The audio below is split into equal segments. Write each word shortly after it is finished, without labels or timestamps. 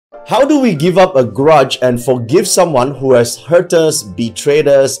How do we give up a grudge and forgive someone who has hurt us, betrayed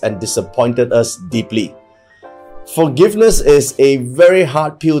us, and disappointed us deeply? Forgiveness is a very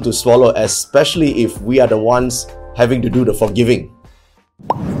hard pill to swallow, especially if we are the ones having to do the forgiving.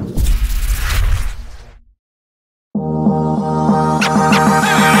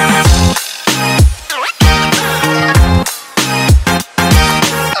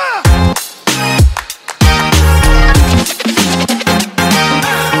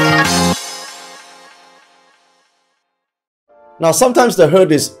 Now, sometimes the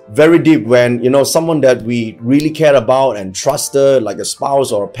hurt is very deep when, someone that we really care about and trusted, like a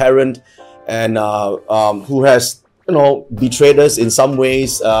spouse or a parent, and who has, betrayed us in some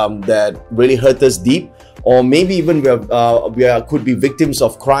ways that really hurt us deep, or maybe even we could be victims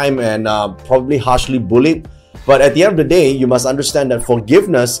of crime and probably harshly bullied. But at the end of the day, you must understand that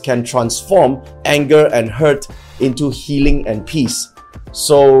forgiveness can transform anger and hurt into healing and peace.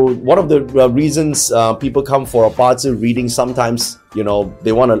 So one of the reasons people come for a parzi reading, sometimes,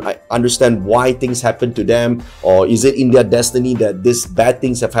 they want to understand why things happen to them, or is it in their destiny that these bad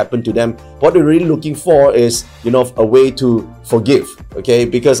things have happened to them? What they're really looking for is, a way to forgive, okay?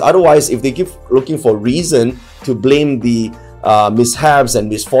 Because otherwise, if they keep looking for reason to blame the mishaps and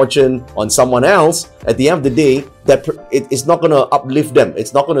misfortune on someone else, at the end of the day, it's not going to uplift them.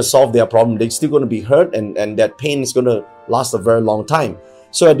 It's not going to solve their problem. They're still going to be hurt, and that pain is going to last a very long time.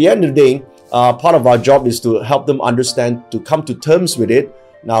 So at the end of the day, part of our job is to help them understand, to come to terms with it.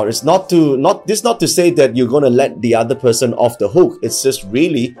 Now, it's not to say that you're going to let the other person off the hook. It's just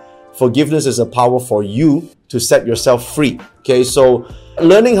really, forgiveness is a power for you to set yourself free. Okay, so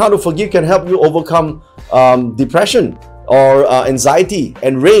learning how to forgive can help you overcome depression or anxiety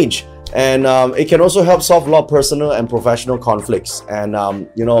and rage, and it can also help solve a lot of personal and professional conflicts. And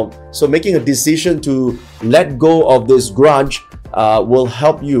so making a decision to let go of this grudge will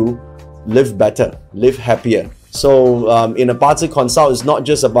help you live better, live happier. So in a parzi consult, it's not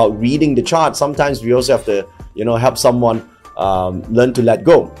just about reading the chart. Sometimes we also have to help someone learn to let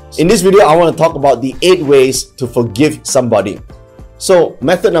go. In this video, I want to talk about the 8 ways to forgive somebody. So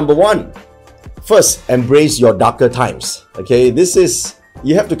method number 1, first, embrace your darker times. Okay, this is,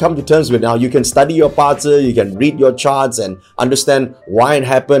 you have to come to terms with. Now, you can study your parzi, you can read your charts and understand why it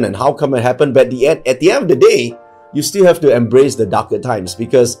happened and how come it happened. But at the end of the day, you still have to embrace the darker times,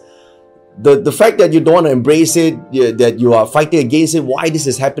 because the fact that you don't want to embrace it, that you are fighting against it, why this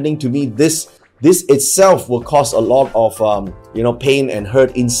is happening to me, this itself will cause a lot of pain and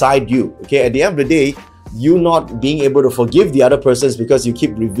hurt inside you. Okay, at the end of the day, you not being able to forgive the other persons because you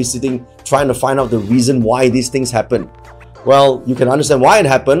keep revisiting, trying to find out the reason why these things happen. Well, you can understand why it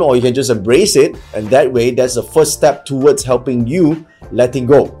happened, or you can just embrace it, and that way, that's the first step towards helping you letting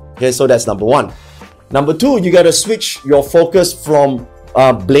go. Okay, so that's number 1. Number 2, you got to switch your focus from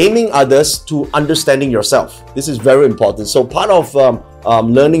blaming others to understanding yourself. This is very important. So part of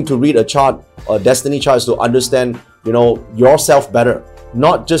learning to read a chart, a destiny chart, is to understand, yourself better.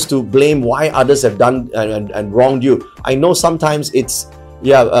 Not just to blame why others have done and wronged you. I know sometimes it's,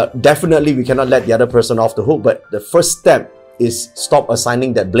 definitely we cannot let the other person off the hook, but the first step is stop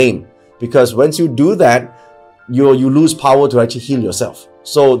assigning that blame. Because once you do that, you lose power to actually heal yourself.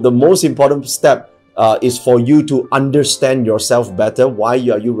 So the most important step is for you to understand yourself better. Why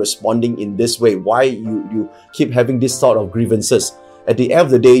are you responding in this way? Why you keep having this sort of grievances? At the end of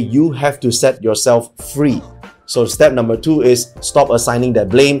the day, you have to set yourself free. So step number 2 is stop assigning that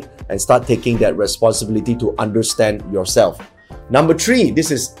blame and start taking that responsibility to understand yourself. Number 3,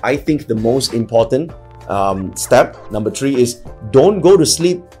 this is, I think, the most important step. Number 3 is don't go to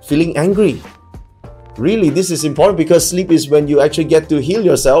sleep feeling angry. Really, this is important, because sleep is when you actually get to heal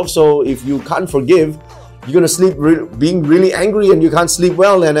yourself. So if you can't forgive, you're going to sleep being really angry, and you can't sleep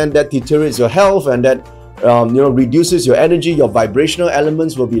well, and then that deteriorates your health, and that reduces your energy. Your vibrational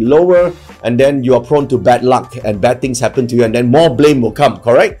elements will be lower, and then you are prone to bad luck and bad things happen to you, and then more blame will come,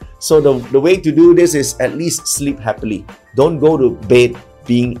 correct? So the way to do this is at least sleep happily. Don't go to bed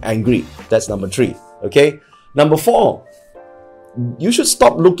being angry. That's number 3. Okay. Number 4, you should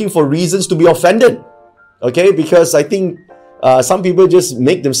stop looking for reasons to be offended. Okay, because I think some people just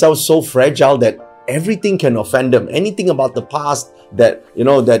make themselves so fragile that everything can offend them. Anything about the past that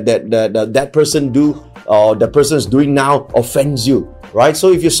that person do or the person is doing now offends you, right?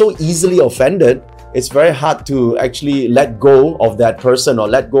 So if you're so easily offended, it's very hard to actually let go of that person or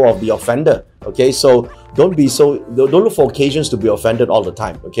let go of the offender. Okay, so don't look for occasions to be offended all the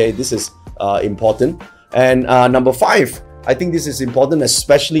time. Okay, this is important. And number 5, I think this is important,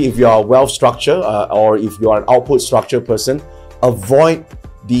 especially if you are a wealth structure or if you are an output structure person. Avoid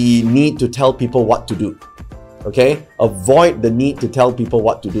the need to tell people what to do. Okay, avoid the need to tell people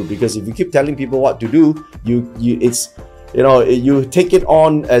what to do, because if you keep telling people what to do, you take it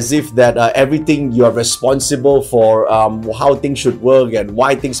on as if that everything you are responsible for, how things should work and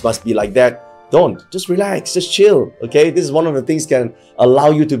why things must be like that. Don't. Just relax, just chill. Okay, this is one of the things can allow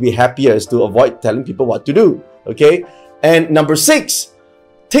you to be happier, is to avoid telling people what to do. Okay, and number 6,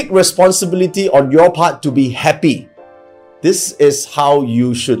 take responsibility on your part to be happy. This is how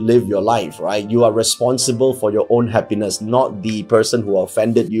you should live your life, right? You are responsible for your own happiness, not the person who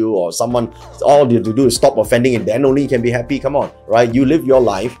offended you or someone. All you have to do is stop offending and then only you can be happy. Come on, right? You live your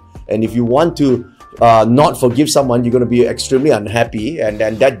life, and if you want to not forgive someone, you're going to be extremely unhappy, and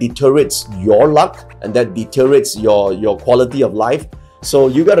then that deteriorates your luck, and that deteriorates your quality of life. So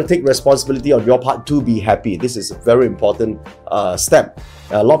you got to take responsibility on your part to be happy. This is a very important step.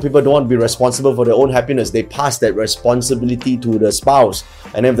 A lot of people don't want to be responsible for their own happiness. They pass that responsibility to the spouse.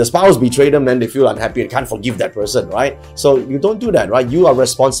 And if the spouse betrayed them, then they feel unhappy and can't forgive that person, right? So you don't do that, right? You are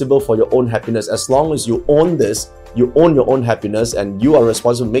responsible for your own happiness. As long as you own this, you own your own happiness, and you are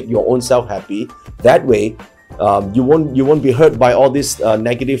responsible to make your own self happy. That way, you won't be hurt by all these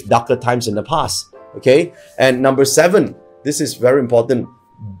negative, darker times in the past. Okay? And number 7, this is very important.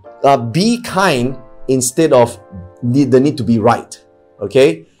 Be kind instead of the need to be right.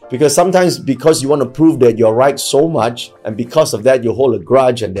 Okay? Because sometimes, because you want to prove that you're right so much, and because of that you hold a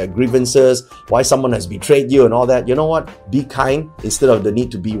grudge and there are grievances, why someone has betrayed you and all that. You know what? Be kind instead of the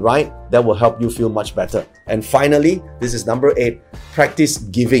need to be right. That will help you feel much better. And finally, this is number 8, practice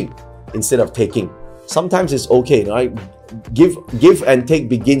giving instead of taking. Sometimes it's okay, right? Give and take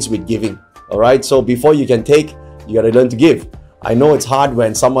begins with giving. All right? So before you can take, you got to learn to give. I know it's hard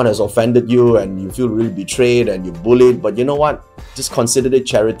when someone has offended you and you feel really betrayed and you're bullied, but you know what? Just consider it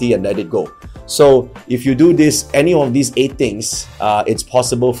charity and let it go. So if you do this, any of these 8 things, it's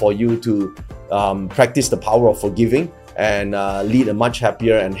possible for you to practice the power of forgiving and lead a much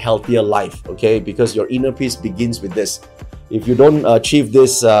happier and healthier life, okay? Because your inner peace begins with this. If you don't achieve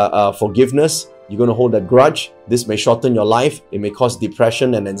this forgiveness, you're going to hold that grudge. This may shorten your life. It may cause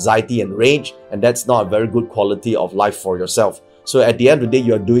depression and anxiety and rage, and that's not a very good quality of life for yourself. So at the end of the day,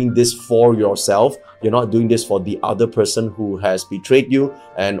 you're doing this for yourself. You're not doing this for the other person who has betrayed you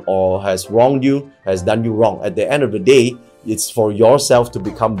or has wronged you, has done you wrong. At the end of the day, it's for yourself to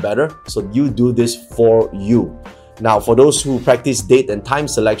become better. So you do this for you. Now, for those who practice date and time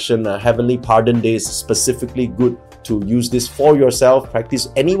selection, Heavenly Pardon Day is specifically good to use this for yourself. Practice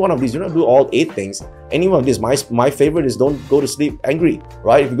any one of these. You don't do all 8 things. Any one of these. My favorite is don't go to sleep angry,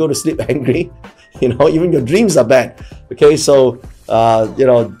 right? If you go to sleep angry, even your dreams are bad. Okay, so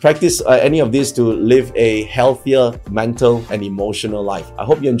practice any of these to live a healthier mental and emotional life. I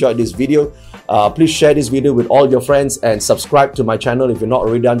hope you enjoyed this video. Please share this video with all your friends and subscribe to my channel if you're not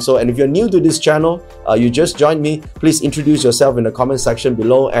already done so. And if you're new to this channel, you just joined me, please introduce yourself in the comment section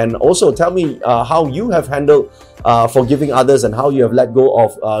below, and also tell me how you have handled forgiving others and how you have let go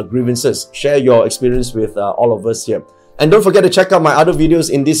of grievances. Share your experience with all of us here. And don't forget to check out my other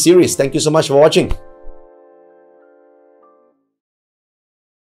videos in this series. Thank you so much for watching.